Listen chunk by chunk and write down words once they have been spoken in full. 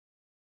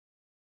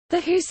The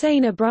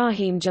Hussein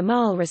Ibrahim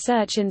Jamal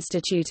Research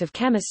Institute of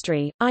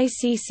Chemistry,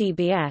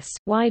 ICCBS,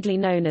 widely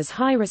known as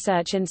High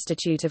Research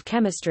Institute of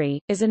Chemistry,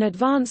 is an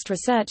advanced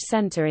research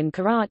center in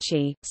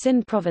Karachi,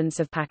 Sindh province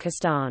of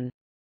Pakistan.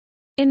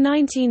 In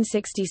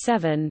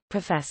 1967,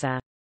 Professor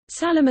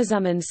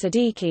Salimuzzaman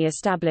Siddiqui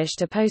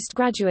established a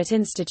postgraduate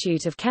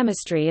institute of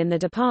chemistry in the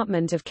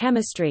Department of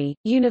Chemistry,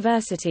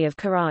 University of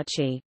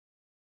Karachi.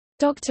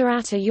 Dr.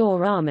 Ata-ur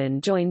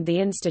Rahman joined the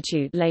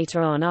institute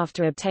later on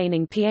after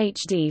obtaining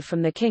Ph.D.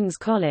 from the King's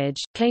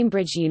College,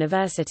 Cambridge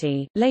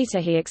University. Later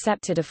he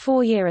accepted a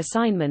 4-year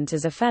assignment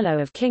as a Fellow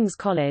of King's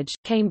College,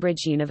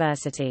 Cambridge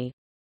University.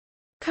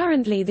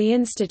 Currently the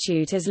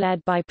institute is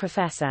led by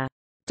Professor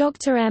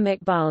Dr. M.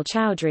 Iqbal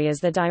Chowdhury as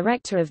the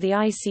director of the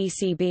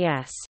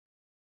ICCBS.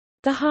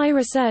 The High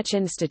Research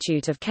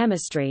Institute of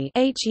Chemistry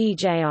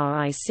 (H.E.J)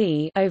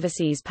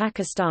 oversees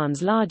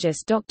Pakistan's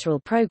largest doctoral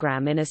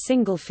program in a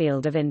single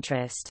field of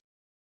interest.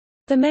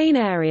 The main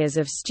areas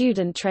of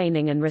student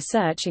training and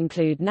research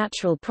include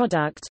natural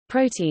product,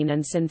 protein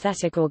and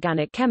synthetic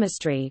organic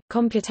chemistry,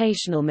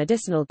 computational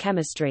medicinal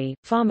chemistry,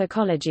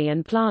 pharmacology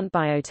and plant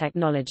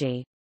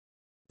biotechnology.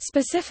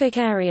 Specific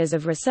areas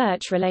of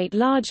research relate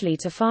largely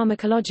to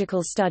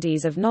pharmacological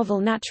studies of novel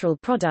natural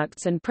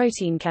products and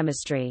protein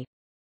chemistry.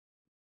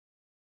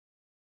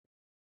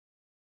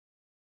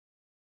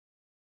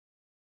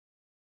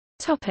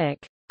 Topic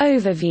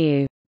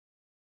Overview.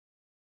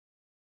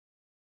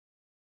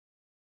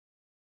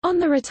 On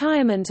the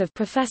retirement of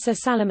Professor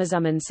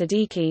Salimuzzaman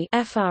Siddiqui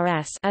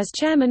 (FRS) as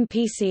chairman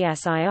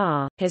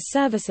PCSIR, his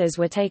services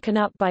were taken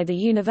up by the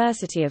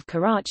University of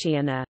Karachi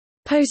and a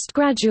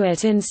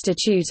postgraduate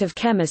institute of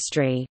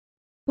chemistry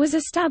was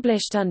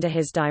established under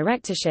his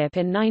directorship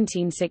in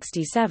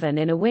 1967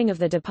 in a wing of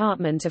the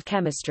Department of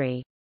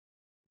Chemistry.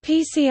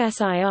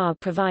 PCSIR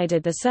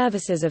provided the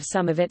services of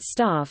some of its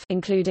staff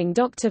including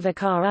Dr.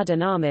 Waqar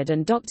Uddin Ahmed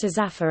and Dr.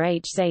 Zafar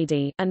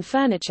H.E.J. and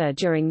furniture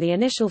during the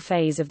initial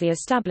phase of the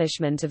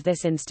establishment of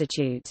this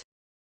institute.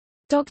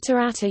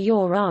 Dr.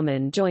 Ata-ur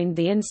Rahman joined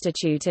the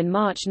institute in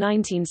March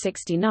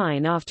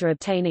 1969 after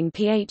obtaining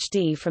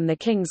Ph.D. from the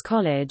King's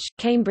College,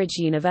 Cambridge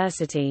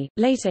University.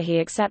 Later he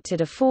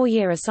accepted a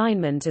 4-year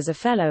assignment as a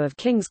Fellow of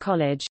King's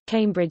College,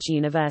 Cambridge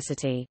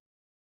University.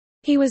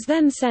 He was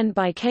then sent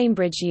by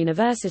Cambridge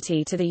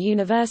University to the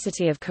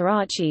University of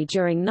Karachi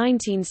during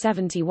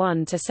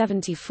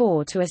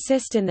 1971–74 to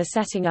assist in the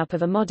setting up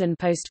of a modern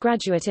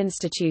postgraduate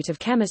institute of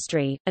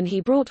chemistry, and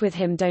he brought with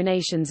him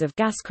donations of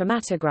gas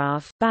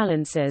chromatograph,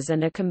 balancers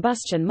and a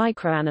combustion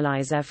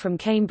microanalyzer from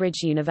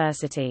Cambridge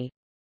University.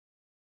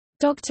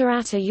 Dr.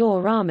 Ata-ur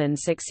Rahman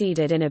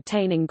succeeded in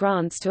obtaining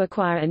grants to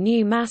acquire a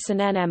new mass and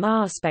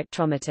NMR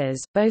spectrometers,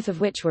 both of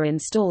which were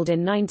installed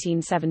in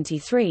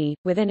 1973,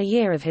 within a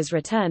year of his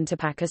return to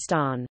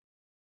Pakistan.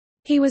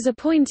 He was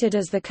appointed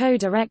as the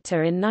co-director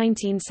in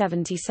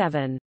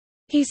 1977.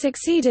 He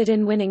succeeded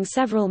in winning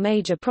several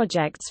major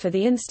projects for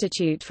the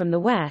institute from the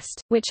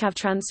West, which have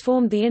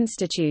transformed the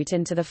institute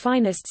into the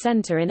finest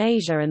center in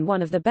Asia and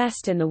one of the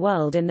best in the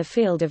world in the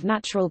field of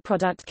natural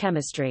product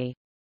chemistry.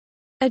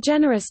 A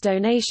generous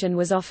donation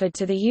was offered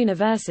to the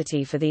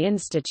university for the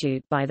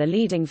institute by the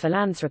leading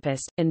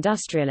philanthropist,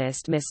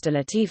 industrialist Mr.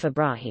 Latif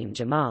Ibrahim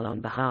Jamal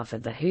on behalf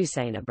of the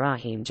Hussein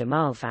Ibrahim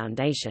Jamal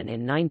Foundation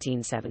in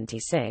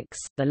 1976,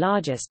 the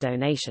largest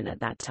donation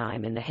at that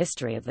time in the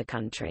history of the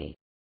country.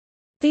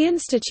 The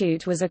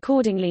institute was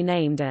accordingly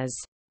named as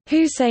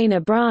Hussein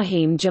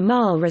Ibrahim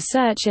Jamal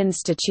Research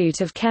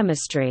Institute of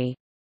Chemistry,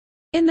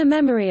 in the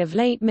memory of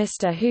late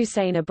Mr.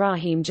 Hussein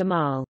Ibrahim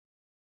Jamal.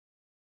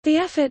 The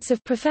efforts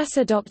of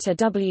Professor Dr.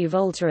 W.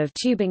 Volter of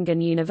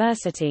Tübingen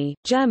University,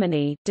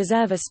 Germany,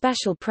 deserve a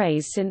special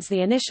praise since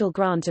the initial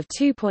grant of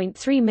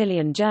 2.3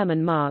 million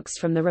German marks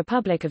from the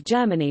Republic of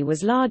Germany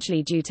was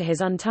largely due to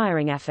his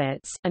untiring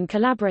efforts, and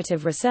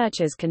collaborative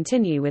researches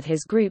continue with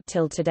his group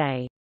till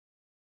today.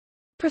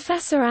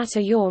 Professor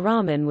Ata-ur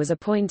Rahman was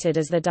appointed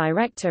as the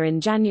director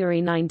in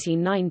January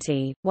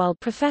 1990, while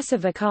Professor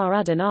Waqar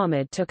Uddin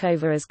Ahmed took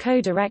over as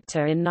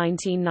co-director in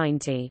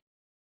 1990.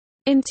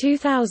 In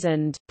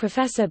 2000,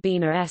 Professor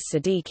Bina S.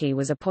 Siddiqui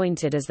was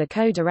appointed as the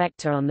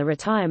co-director on the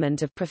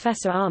retirement of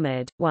Professor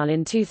Ahmed, while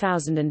in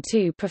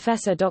 2002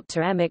 Professor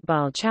Dr. M.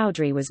 Iqbal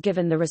Chowdhury was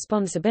given the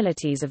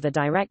responsibilities of the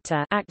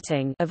director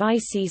acting of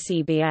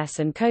ICCBS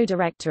and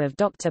co-director of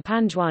Dr.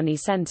 Panjwani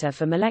Center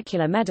for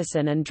Molecular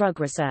Medicine and Drug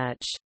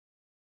Research.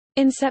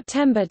 In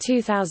September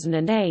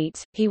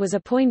 2008, he was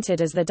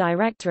appointed as the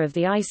director of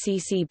the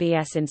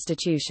ICCBS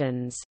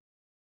institutions.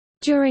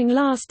 During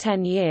last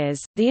 10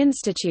 years, the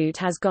institute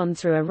has gone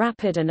through a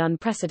rapid and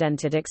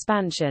unprecedented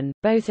expansion,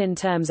 both in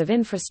terms of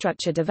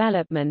infrastructure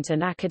development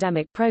and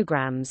academic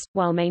programs,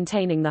 while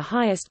maintaining the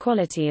highest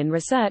quality in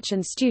research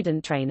and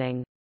student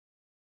training.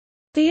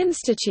 The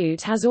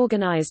institute has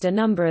organized a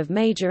number of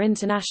major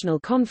international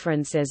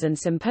conferences and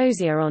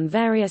symposia on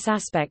various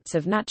aspects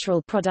of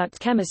natural product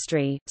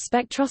chemistry,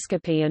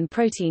 spectroscopy and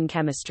protein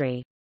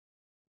chemistry.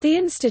 The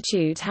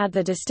institute had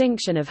the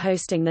distinction of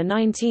hosting the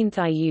 19th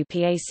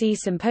IUPAC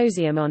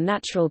Symposium on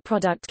Natural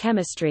Product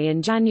Chemistry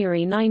in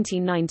January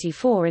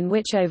 1994, in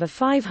which over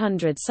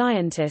 500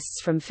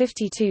 scientists from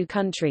 52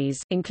 countries,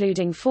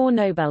 including 4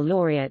 Nobel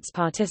laureates,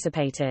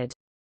 participated.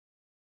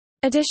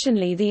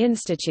 Additionally, the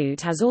institute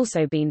has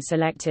also been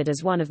selected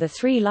as one of the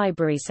 3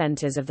 library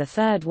centers of the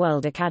Third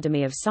World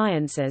Academy of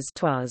Sciences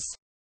 (TWAS).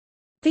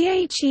 The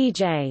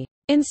H.E.J.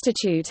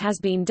 Institute has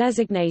been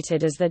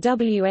designated as the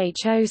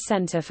WHO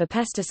Center for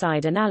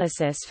Pesticide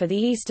Analysis for the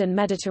Eastern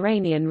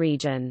Mediterranean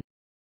region.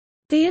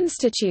 The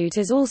institute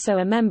is also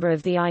a member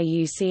of the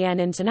IUCN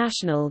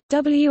International,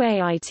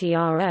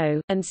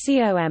 WAITRO, and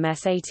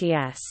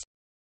COMSATS.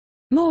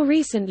 More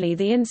recently,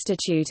 the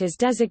institute is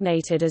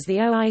designated as the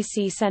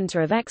OIC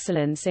Center of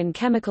Excellence in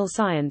Chemical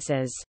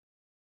Sciences.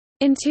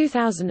 In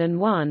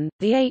 2001,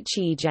 the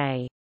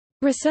H.E.J.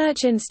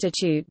 Research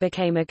Institute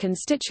became a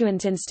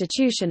constituent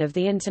institution of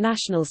the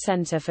International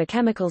Center for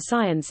Chemical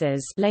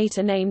Sciences,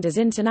 later named as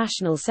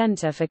International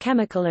Center for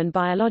Chemical and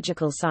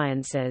Biological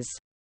Sciences.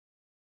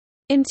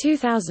 In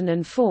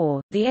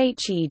 2004, the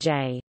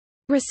H.E.J.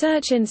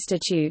 Research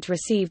Institute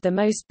received the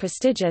most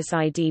prestigious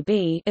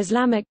IDB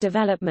Islamic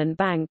Development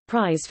Bank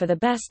prize for the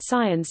best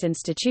science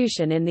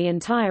institution in the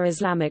entire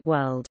Islamic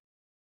world.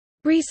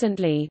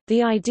 Recently, the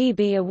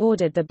IDB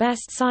awarded the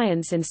Best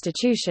Science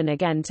Institution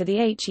again to the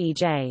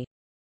H.E.J.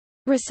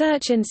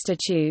 Research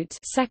Institute,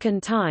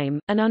 second time,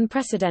 an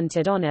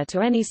unprecedented honor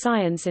to any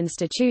science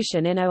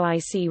institution in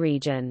OIC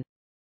region.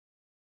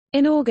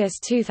 In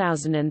August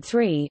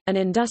 2003, an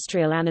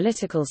Industrial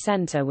Analytical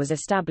Center was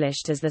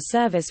established as the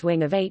service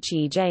wing of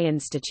H.E.J.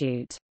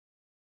 Institute.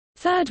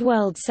 Third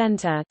World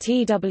Center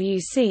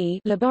 (TWC)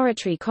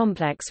 laboratory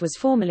complex was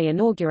formally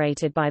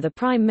inaugurated by the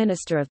Prime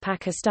Minister of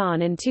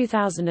Pakistan in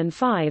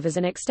 2005 as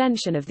an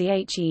extension of the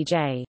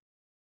H.E.J.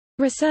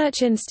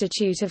 Research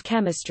Institute of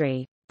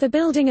Chemistry. The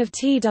building of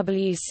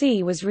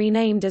TWC was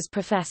renamed as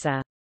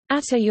Professor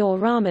Ata-Ur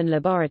Rahman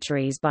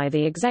Laboratories by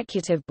the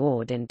Executive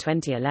Board in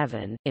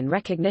 2011, in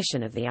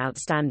recognition of the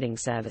outstanding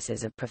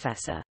services of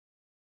Professor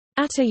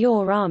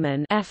Ata-Ur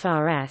Rahman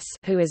FRS,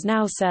 who is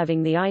now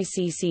serving the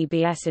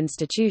ICCBS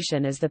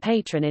institution as the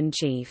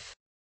patron-in-chief.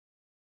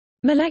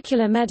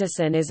 Molecular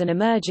medicine is an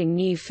emerging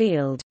new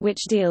field,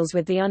 which deals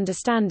with the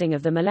understanding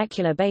of the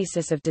molecular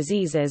basis of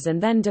diseases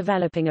and then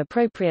developing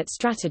appropriate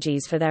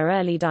strategies for their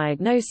early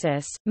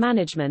diagnosis,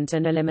 management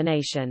and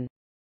elimination.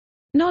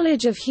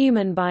 Knowledge of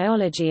human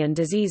biology and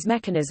disease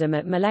mechanism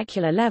at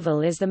molecular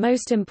level is the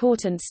most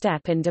important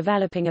step in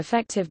developing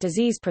effective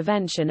disease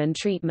prevention and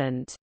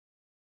treatment.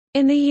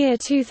 In the year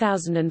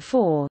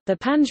 2004, the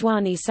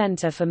Panjwani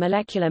Center for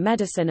Molecular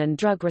Medicine and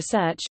Drug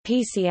Research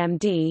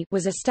 (PCMD)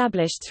 was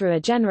established through a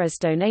generous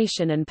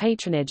donation and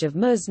patronage of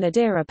Ms.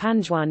 Nadira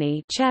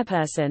Panjwani,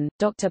 chairperson,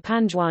 Dr.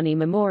 Panjwani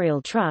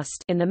Memorial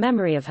Trust, in the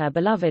memory of her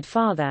beloved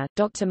father,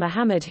 Dr.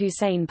 Muhammad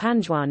Hussain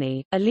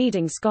Panjwani, a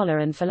leading scholar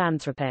and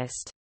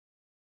philanthropist.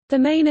 The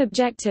main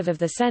objective of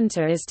the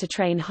center is to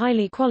train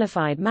highly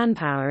qualified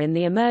manpower in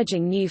the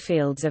emerging new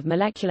fields of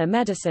molecular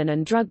medicine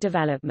and drug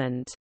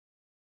development.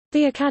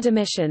 The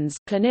academicians,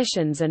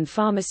 clinicians and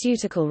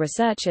pharmaceutical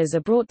researchers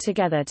are brought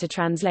together to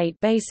translate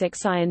basic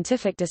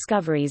scientific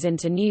discoveries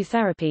into new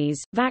therapies,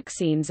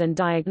 vaccines and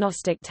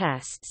diagnostic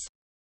tests.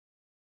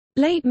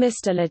 Late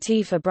Mr.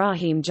 Latif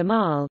Ibrahim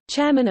Jamal,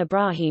 Chairman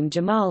Ibrahim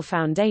Jamal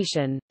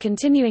Foundation,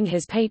 continuing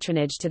his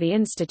patronage to the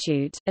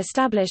institute,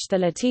 established the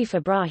Latif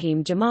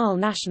Ibrahim Jamal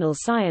National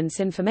Science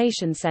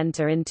Information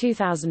Center in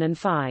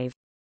 2005.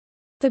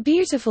 The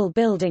beautiful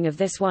building of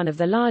this one of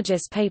the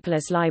largest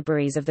paperless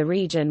libraries of the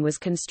region was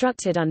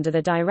constructed under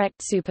the direct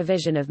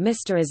supervision of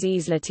Mr.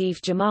 Aziz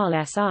Latif Jamal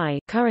S.I.,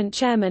 current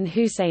chairman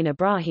Hussein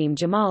Ibrahim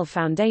Jamal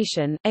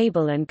Foundation,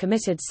 able and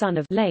committed son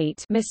of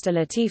late Mr.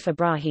 Latif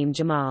Ibrahim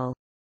Jamal.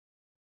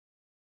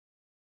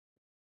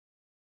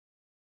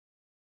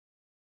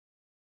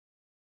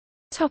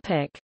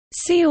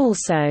 See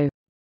also: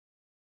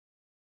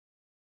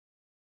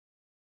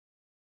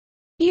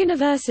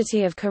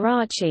 University of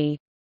Karachi,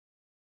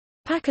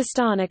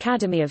 Pakistan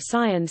Academy of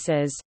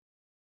Sciences,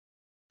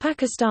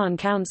 Pakistan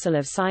Council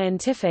of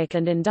Scientific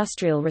and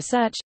Industrial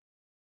Research,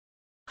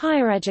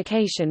 Higher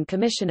Education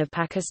Commission of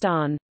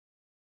Pakistan,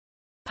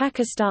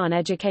 Pakistan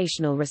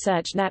Educational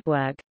Research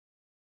Network,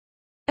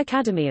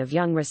 Academy of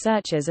Young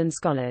Researchers and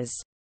Scholars.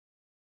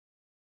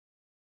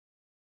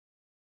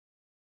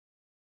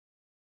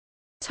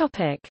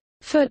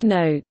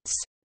 Footnotes.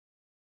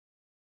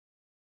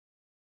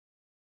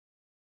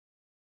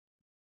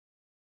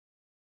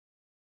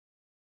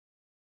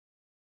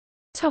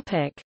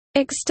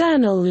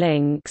 External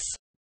links.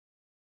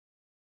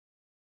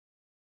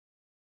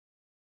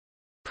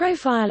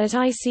 Profile at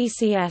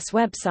ICCS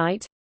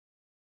website.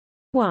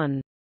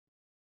 1.